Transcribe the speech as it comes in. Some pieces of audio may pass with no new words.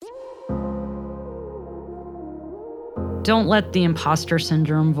Don't let the imposter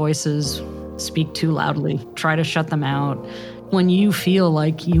syndrome voices speak too loudly. Try to shut them out. When you feel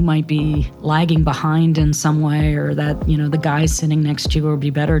like you might be lagging behind in some way, or that, the guy sitting next to you will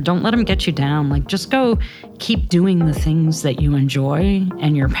be better, don't let him get you down. Like, just go keep doing the things that you enjoy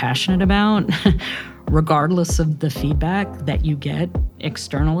and you're passionate about, regardless of the feedback that you get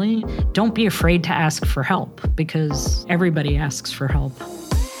externally. Don't be afraid to ask for help, because everybody asks for help.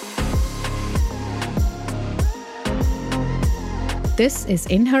 This is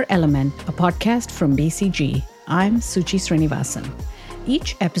In Her Element, a podcast from BCG. I'm Suchi Srinivasan.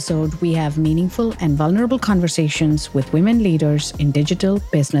 Each episode, we have meaningful and vulnerable conversations with women leaders in digital,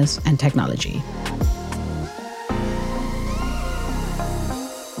 business, and technology.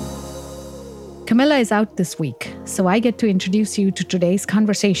 Camilla is out this week, so I get to introduce you to today's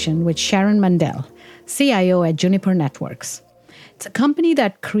conversation with Sharon Mandell, CIO at Juniper Networks. It's a company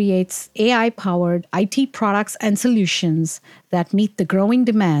that creates AI-powered IT products and solutions that meet the growing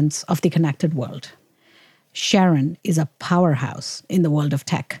demands of the connected world. Sharon is a powerhouse in the world of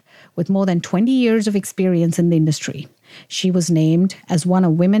tech, with more than 20 years of experience in the industry. She was named as one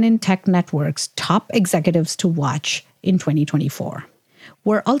of Women in Tech Network's top executives to watch in 2024.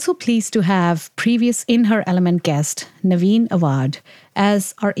 We're also pleased to have previous In Her Element guest, Naveen Awad,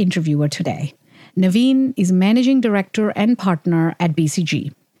 as our interviewer today. Naveen is Managing Director and Partner at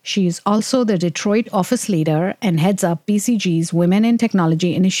BCG. She is also the Detroit office leader and heads up BCG's Women in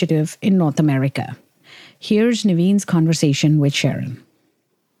Technology initiative in North America. Here's Naveen's conversation with Sharon.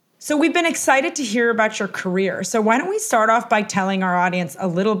 So we've been excited to hear about your career. So why don't we start off by telling our audience a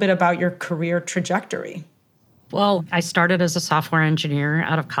little bit about your career trajectory? Well, I started as a software engineer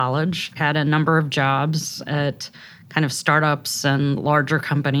out of college, had a number of jobs at kind of startups and larger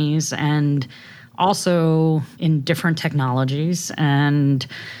companies, and also in different technologies. And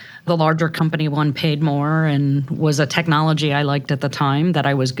the larger company one paid more and was a technology I liked at the time that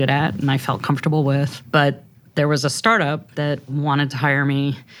I was good at and I felt comfortable with. But there was a startup that wanted to hire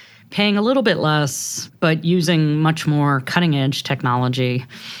me, paying a little bit less, but using much more cutting-edge technology.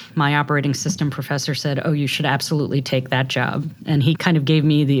 My operating system professor said, "Oh, you should absolutely take that job." And he kind of gave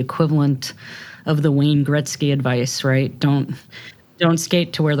me the equivalent of the Wayne Gretzky advice, right? Don't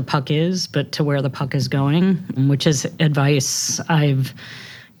skate to where the puck is, but to where the puck is going, which is advice I've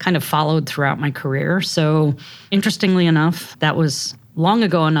kind of followed throughout my career. So interestingly enough, that was long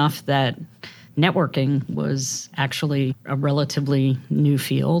ago enough that networking was actually a relatively new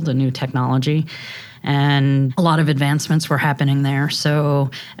field, a new technology, and a lot of advancements were happening there. So,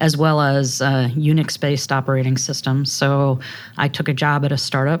 as well as Unix-based operating systems. So I took a job at a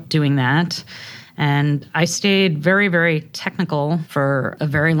startup doing that. And I stayed very, very technical for a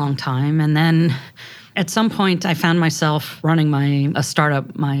very long time. And then at some point, I found myself running a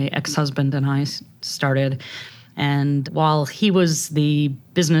startup my ex-husband and I started. And while he was the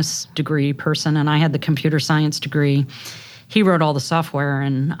business degree person and I had the computer science degree, he wrote all the software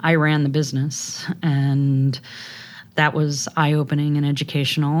and I ran the business. And that was eye-opening and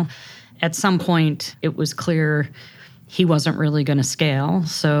educational. At some point, it was clear he wasn't really going to scale.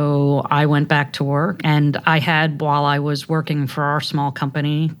 So I went back to work. And I had, while I was working for our small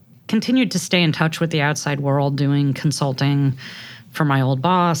company, continued to stay in touch with the outside world, doing consulting for my old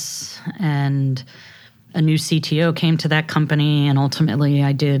boss. And a new CTO came to that company. And ultimately,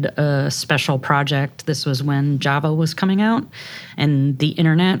 I did a special project. This was when Java was coming out. And the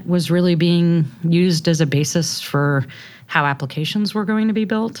internet was really being used as a basis for how applications were going to be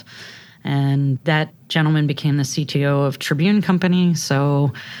built. And that gentleman became the CTO of Tribune Company.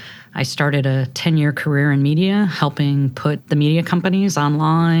 So I started a 10-year career in media, helping put the media companies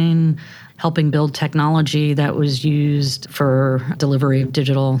online, helping build technology that was used for delivery of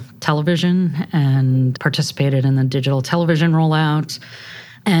digital television, and participated in the digital television rollout.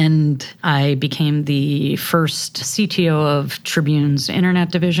 And I became the first CTO of Tribune's internet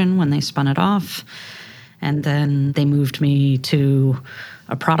division when they spun it off. And then they moved me to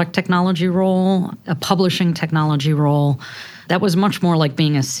a product technology role, a publishing technology role. That was much more like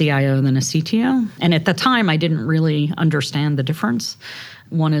being a CIO than a CTO. And at the time, I didn't really understand the difference.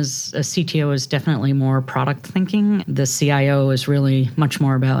 One is a CTO is definitely more product thinking. The CIO is really much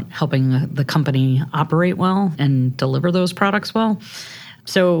more about helping the company operate well and deliver those products well.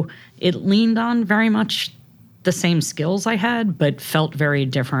 So it leaned on very much the same skills I had, but felt very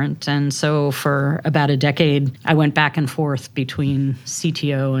different. And so for about a decade, I went back and forth between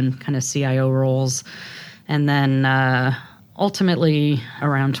CTO and kind of CIO roles. And then ultimately,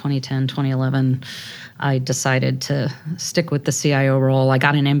 around 2010, 2011, I decided to stick with the CIO role. I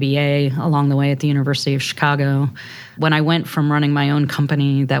got an MBA along the way at the University of Chicago. When I went from running my own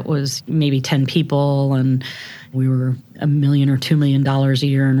company that was maybe 10 people and we were $1 million or $2 million a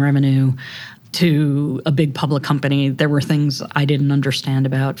year in revenue to a big public company, there were things I didn't understand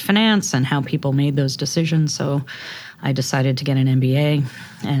about finance and how people made those decisions. So I decided to get an MBA.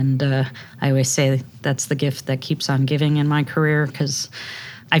 And I always say that's the gift that keeps on giving in my career, because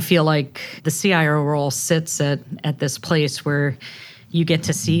I feel like the CIO role sits at this place where you get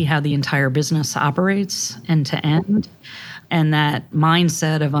to see how the entire business operates end to end. And that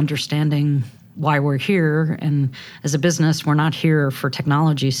mindset of understanding why we're here. And as a business, we're not here for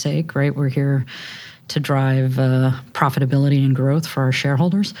technology's sake, right? We're here to drive profitability and growth for our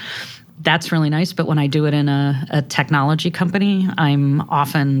shareholders. That's really nice. But when I do it in a technology company, I'm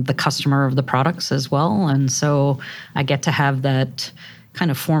often the customer of the products as well. And so I get to have that kind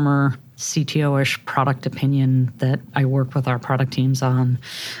of former CTO-ish product opinion that I work with our product teams on.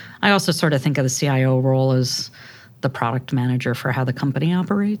 I also sort of think of the CIO role as the product manager for how the company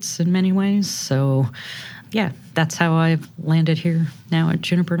operates in many ways. So yeah, that's how I've landed here now at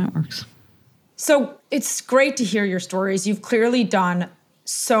Juniper Networks. So it's great to hear your stories. You've clearly done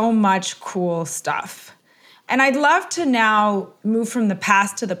so much cool stuff. And I'd love to now move from the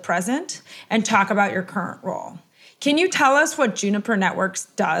past to the present and talk about your current role. Can you tell us what Juniper Networks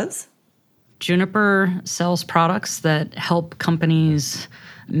does? Juniper sells products that help companies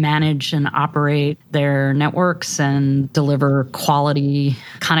manage and operate their networks and deliver quality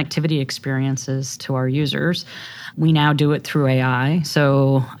connectivity experiences to our users. We now do it through AI.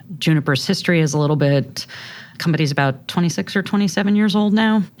 So Juniper's history is a little bit, company's about 26 or 27 years old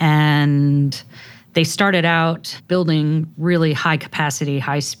now. And they started out building really high capacity,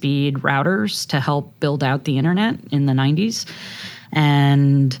 high speed routers to help build out the internet in the 90s.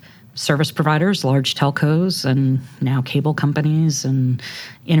 And service providers, large telcos, and now cable companies and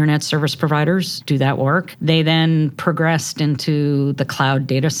internet service providers do that work. They then progressed into the cloud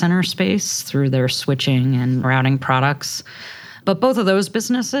data center space through their switching and routing products. But both of those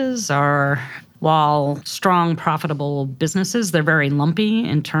businesses are, while strong, profitable businesses, they're very lumpy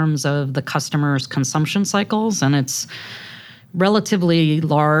in terms of the customer's consumption cycles, and it's relatively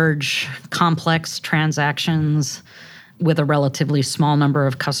large, complex transactions with a relatively small number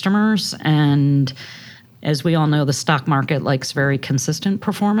of customers. And as we all know, the stock market likes very consistent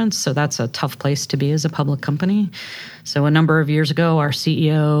performance, so that's a tough place to be as a public company. So a number of years ago, our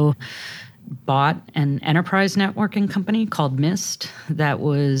CEO bought an enterprise networking company called Mist that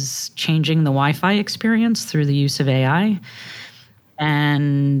was changing the Wi-Fi experience through the use of AI.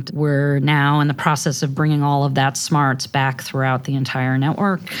 And we're now in the process of bringing all of that smarts back throughout the entire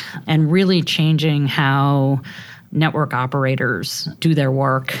network and really changing how network operators do their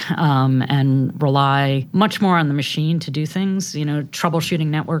work and rely much more on the machine to do things. You know, troubleshooting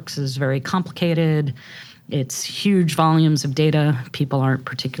networks is very complicated. It's huge volumes of data. People aren't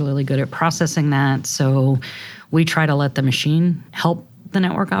particularly good at processing that. So we try to let the machine help the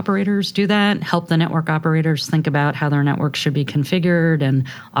network operators do that, help the network operators think about how their network should be configured and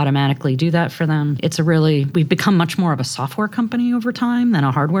automatically do that for them. We've become much more of a software company over time than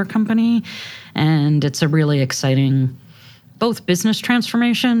a hardware company. And it's a really exciting both business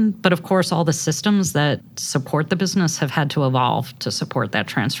transformation, but of course, all the systems that support the business have had to evolve to support that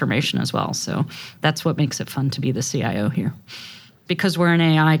transformation as well. So that's what makes it fun to be the CIO here. Because we're an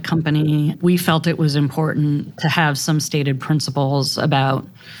AI company, we felt it was important to have some stated principles about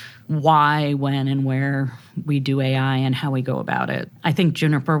why, when, and where we do AI and how we go about it. I think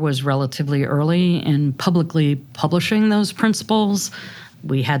Juniper was relatively early in publicly publishing those principles.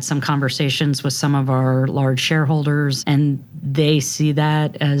 We had some conversations with some of our large shareholders, and they see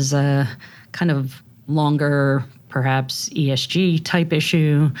that as a kind of longer, perhaps ESG type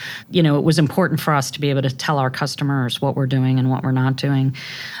issue. You know, it was important for us to be able to tell our customers what we're doing and what we're not doing.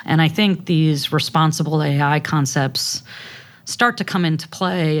 And I think these responsible AI concepts start to come into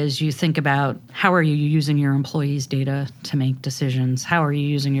play as you think about how are you using your employees' data to make decisions? How are you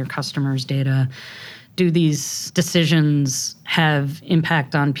using your customers' data? Do these decisions have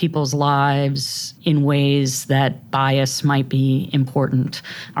impact on people's lives in ways that bias might be important?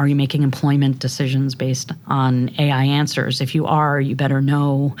 Are you making employment decisions based on AI answers? If you are, you better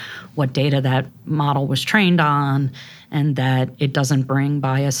know what data that model was trained on and that it doesn't bring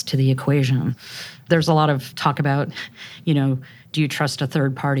bias to the equation. There's a lot of talk about, you know, do you trust a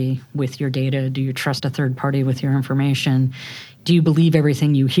third party with your data? Do you trust a third party with your information? Do you believe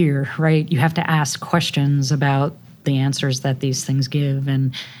everything you hear, right? You have to ask questions about the answers that these things give.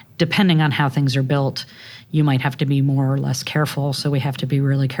 And depending on how things are built, you might have to be more or less careful. So we have to be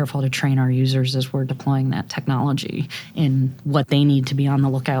really careful to train our users as we're deploying that technology in what they need to be on the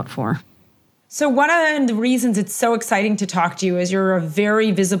lookout for. So one of the reasons it's so exciting to talk to you is you're a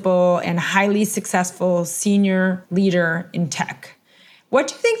very visible and highly successful senior leader in tech. What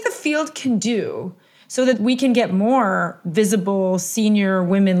do you think the field can do so that we can get more visible senior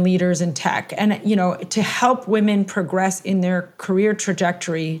women leaders in tech and, to help women progress in their career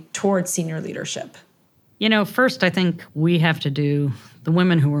trajectory towards senior leadership? First, I think we have to do, the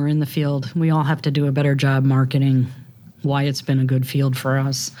women who are in the field, we all have to do a better job marketing why it's been a good field for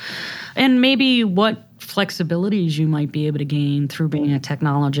us. And maybe what flexibilities you might be able to gain through being a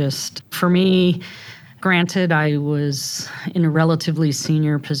technologist. For me, granted, I was in a relatively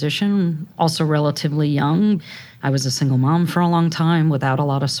senior position, also relatively young. I was a single mom for a long time without a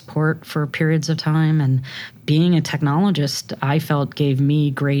lot of support for periods of time. And being a technologist, I felt gave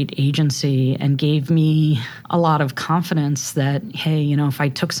me great agency and gave me a lot of confidence that, hey, if I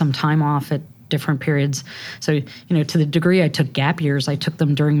took some time off at different periods. So, to the degree I took gap years, I took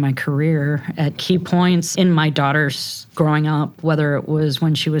them during my career at key points in my daughter's growing up, whether it was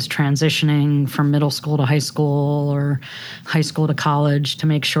when she was transitioning from middle school to high school or high school to college, to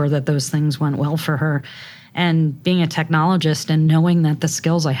make sure that those things went well for her. And being a technologist and knowing that the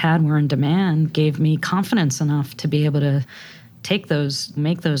skills I had were in demand gave me confidence enough to be able to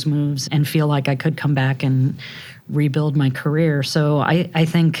make those moves and feel like I could come back and rebuild my career. So I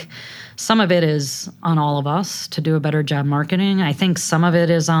think some of it is on all of us to do a better job marketing. I think some of it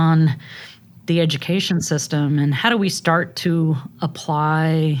is on the education system and how do we start to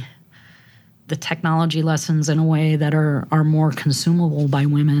apply the technology lessons in a way that are more consumable by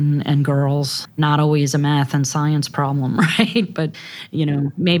women and girls, not always a math and science problem, right? But,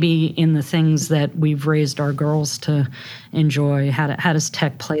 maybe in the things that we've raised our girls to enjoy, how does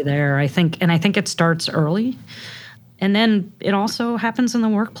tech play there? I think it starts early. And then it also happens in the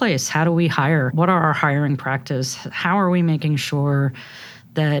workplace. How do we hire? What are our hiring practices? How are we making sure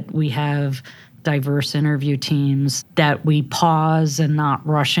that we have diverse interview teams, that we pause and not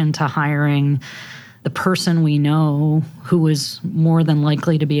rush into hiring the person we know who is more than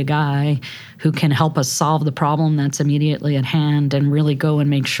likely to be a guy who can help us solve the problem that's immediately at hand and really go and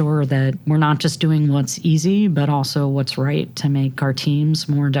make sure that we're not just doing what's easy, but also what's right to make our teams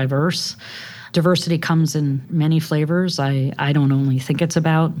more diverse. Diversity comes in many flavors. I don't only think it's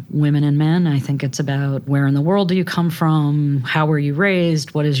about women and men. I think it's about where in the world do you come from? How were you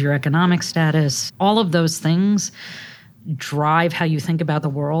raised? What is your economic status? All of those things drive how you think about the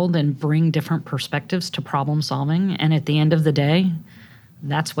world and bring different perspectives to problem solving. And at the end of the day,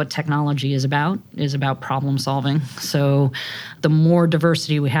 that's what technology is about problem solving. So the more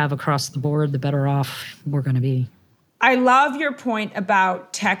diversity we have across the board, the better off we're going to be. I love your point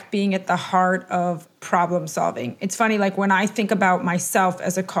about tech being at the heart of problem solving. It's funny, like when I think about myself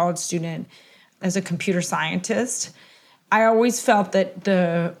as a college student, as a computer scientist, I always felt that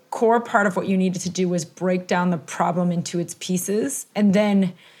the core part of what you needed to do was break down the problem into its pieces, and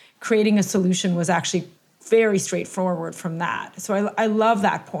then creating a solution was actually very straightforward from that. So I love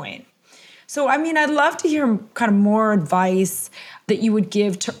that point. So, I'd love to hear kind of more advice that you would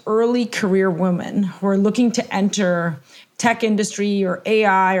give to early career women who are looking to enter tech industry or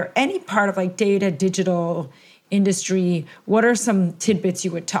AI or any part of like data, digital industry. What are some tidbits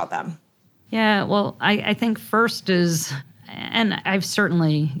you would tell them? Yeah, well, I think first is, and I've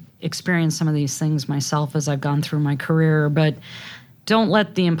certainly experienced some of these things myself as I've gone through my career, but don't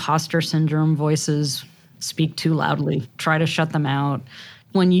let the imposter syndrome voices speak too loudly. Try to shut them out.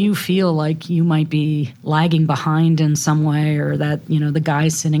 When you feel like you might be lagging behind in some way or that, the guy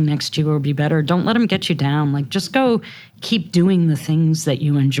sitting next to you will be better, don't let him get you down. Like, just go keep doing the things that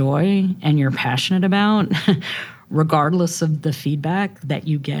you enjoy and you're passionate about, regardless of the feedback that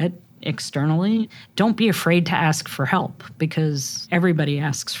you get externally. Don't be afraid to ask for help because everybody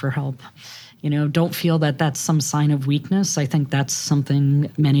asks for help. Don't feel that that's some sign of weakness. I think that's something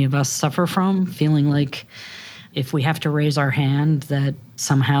many of us suffer from, feeling like if we have to raise our hand, that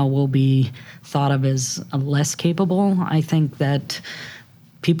somehow we'll be thought of as less capable. I think that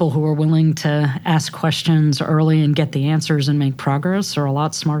people who are willing to ask questions early and get the answers and make progress are a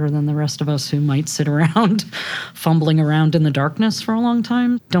lot smarter than the rest of us who might sit around fumbling around in the darkness for a long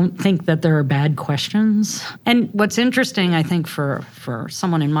time. Don't think that there are bad questions. And what's interesting, I think, for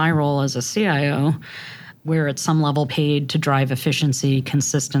someone in my role as a CIO, we're at some level paid to drive efficiency,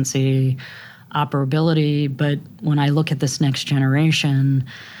 consistency, operability. But when I look at this next generation,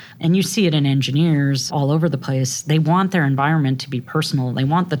 and you see it in engineers all over the place, they want their environment to be personal. They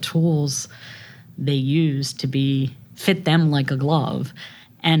want the tools they use to fit them like a glove.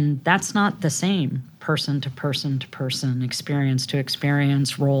 And that's not the same person to person to person, experience to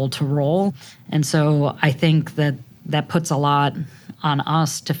experience, role to role. And so I think that puts a lot on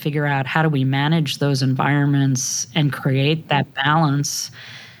us to figure out how do we manage those environments and create that balance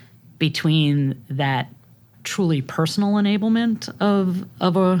between that truly personal enablement of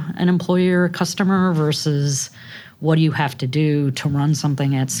an employee or a customer versus what do you have to do to run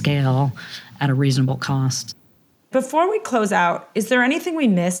something at scale at a reasonable cost. Before we close out, is there anything we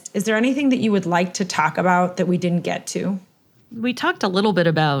missed? Is there anything that you would like to talk about that we didn't get to? We talked a little bit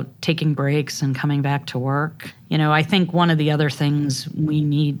about taking breaks and coming back to work. I think one of the other things we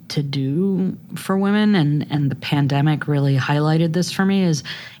need to do for women, and the pandemic really highlighted this for me, is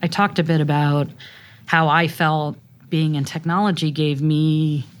I talked a bit about how I felt being in technology gave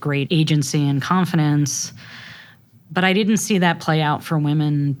me great agency and confidence, but I didn't see that play out for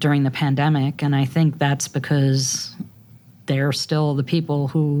women during the pandemic. And I think that's because they're still the people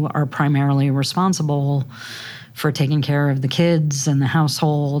who are primarily responsible for taking care of the kids and the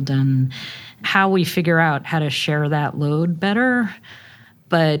household, and how we figure out how to share that load better,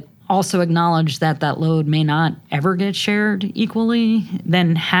 but also acknowledge that load may not ever get shared equally.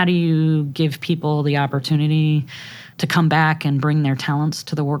 Then how do you give people the opportunity to come back and bring their talents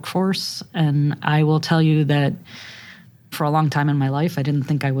to the workforce? And I will tell you that for a long time in my life, I didn't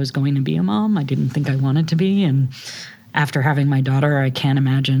think I was going to be a mom. I didn't think I wanted to be. And after having my daughter, I can't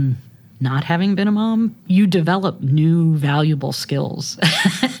imagine not having been a mom. You develop new valuable skills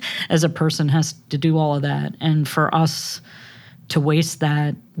as a person has to do all of that. And for us to waste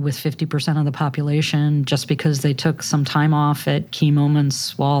that with 50% of the population just because they took some time off at key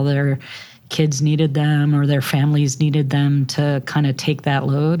moments while their kids needed them or their families needed them to kind of take that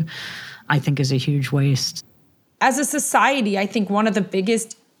load, I think is a huge waste. As a society, I think one of the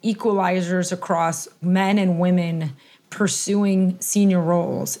biggest equalizers across men and women pursuing senior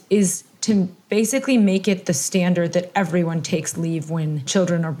roles is to basically make it the standard that everyone takes leave when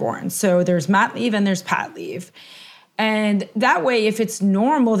children are born. So there's mat leave and there's pat leave. And that way, if it's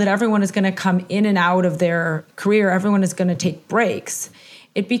normal that everyone is going to come in and out of their career, everyone is going to take breaks,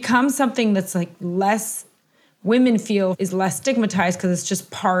 it becomes something that's like less, women feel is less stigmatized because it's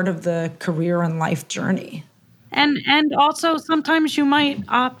just part of the career and life journey. And also sometimes you might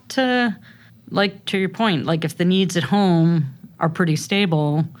opt to, like to your point, like if the needs at home are pretty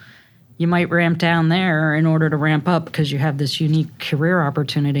stable, you might ramp down there in order to ramp up because you have this unique career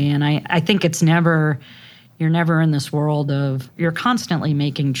opportunity. And I think you're never in this world of, you're constantly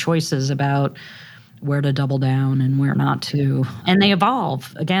making choices about where to double down and where not to. And they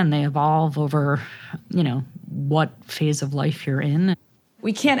evolve. Again, they evolve over, what phase of life you're in.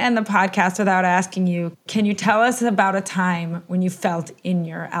 We can't end the podcast without asking you, can you tell us about a time when you felt in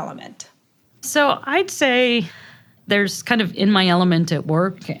your element? So I'd say there's kind of in my element at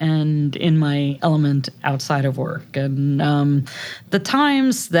work and in my element outside of work. And the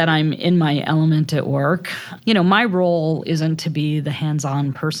times that I'm in my element at work, my role isn't to be the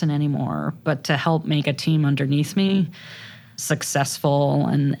hands-on person anymore, but to help make a team underneath me successful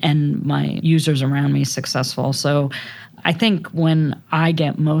and my users around me successful. So I think when I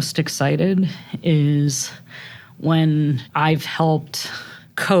get most excited is when I've helped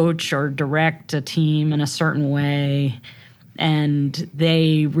coach or direct a team in a certain way, and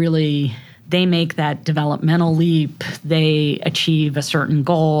they make that developmental leap, they achieve a certain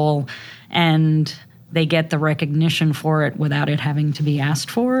goal, and they get the recognition for it without it having to be asked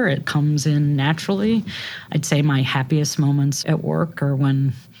for. It comes in naturally. I'd say my happiest moments at work are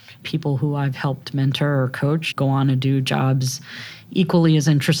when people who I've helped mentor or coach go on to do jobs equally as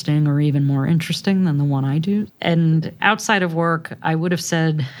interesting or even more interesting than the one I do. And outside of work, I would have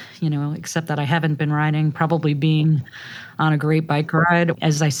said, except that I haven't been riding, probably being on a great bike ride.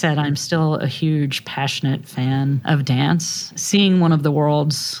 As I said, I'm still a huge, passionate fan of dance. Seeing one of the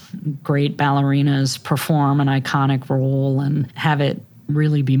world's great ballerinas perform an iconic role and have it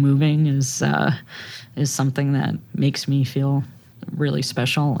really be moving is something that makes me feel really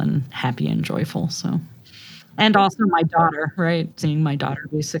special and happy and joyful. So. And also my daughter, right? Seeing my daughter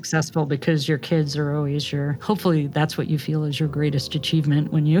be successful, because your kids are always hopefully that's what you feel is your greatest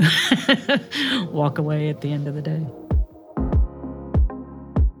achievement when you walk away at the end of the day.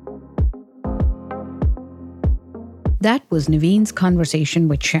 That was Naveen's conversation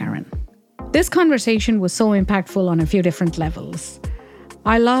with Sharon. This conversation was so impactful on a few different levels.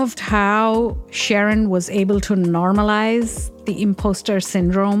 I loved how Sharon was able to normalize the imposter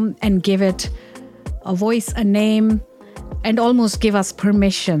syndrome and give it a voice, a name, and almost give us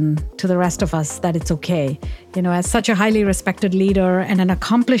permission to the rest of us that it's okay. You know, as such a highly respected leader and an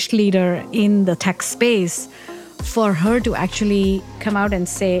accomplished leader in the tech space, for her to actually come out and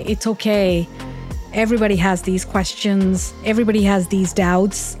say, it's okay. Everybody has these questions, everybody has these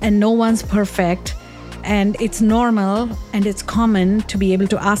doubts, and no one's perfect. And it's normal and it's common to be able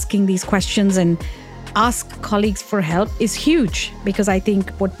to asking these questions and ask colleagues for help is huge, because I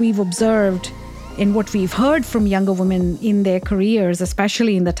think what we've observed and what we've heard from younger women in their careers,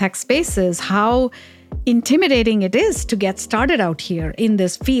 especially in the tech spaces, how intimidating it is to get started out here in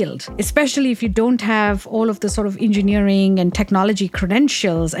this field, especially if you don't have all of the sort of engineering and technology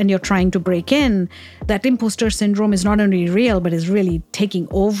credentials and you're trying to break in. That imposter syndrome is not only real, but is really taking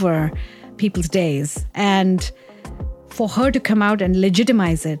over people's days. And for her to come out and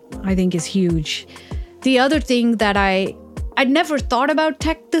legitimize it, I think is huge. The other thing that I'd never thought about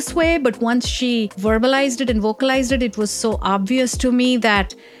tech this way, but once she verbalized it and vocalized it, it was so obvious to me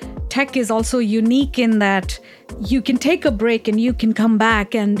that tech is also unique in that you can take a break and you can come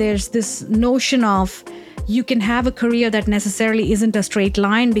back, and there's this notion of you can have a career that necessarily isn't a straight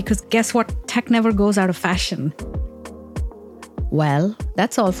line, because guess what? Tech never goes out of fashion. Well,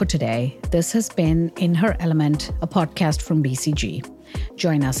 that's all for today. This has been In Her Element, a podcast from BCG.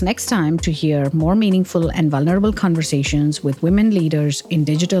 Join us next time to hear more meaningful and vulnerable conversations with women leaders in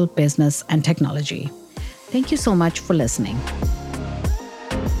digital business and technology. Thank you so much for listening.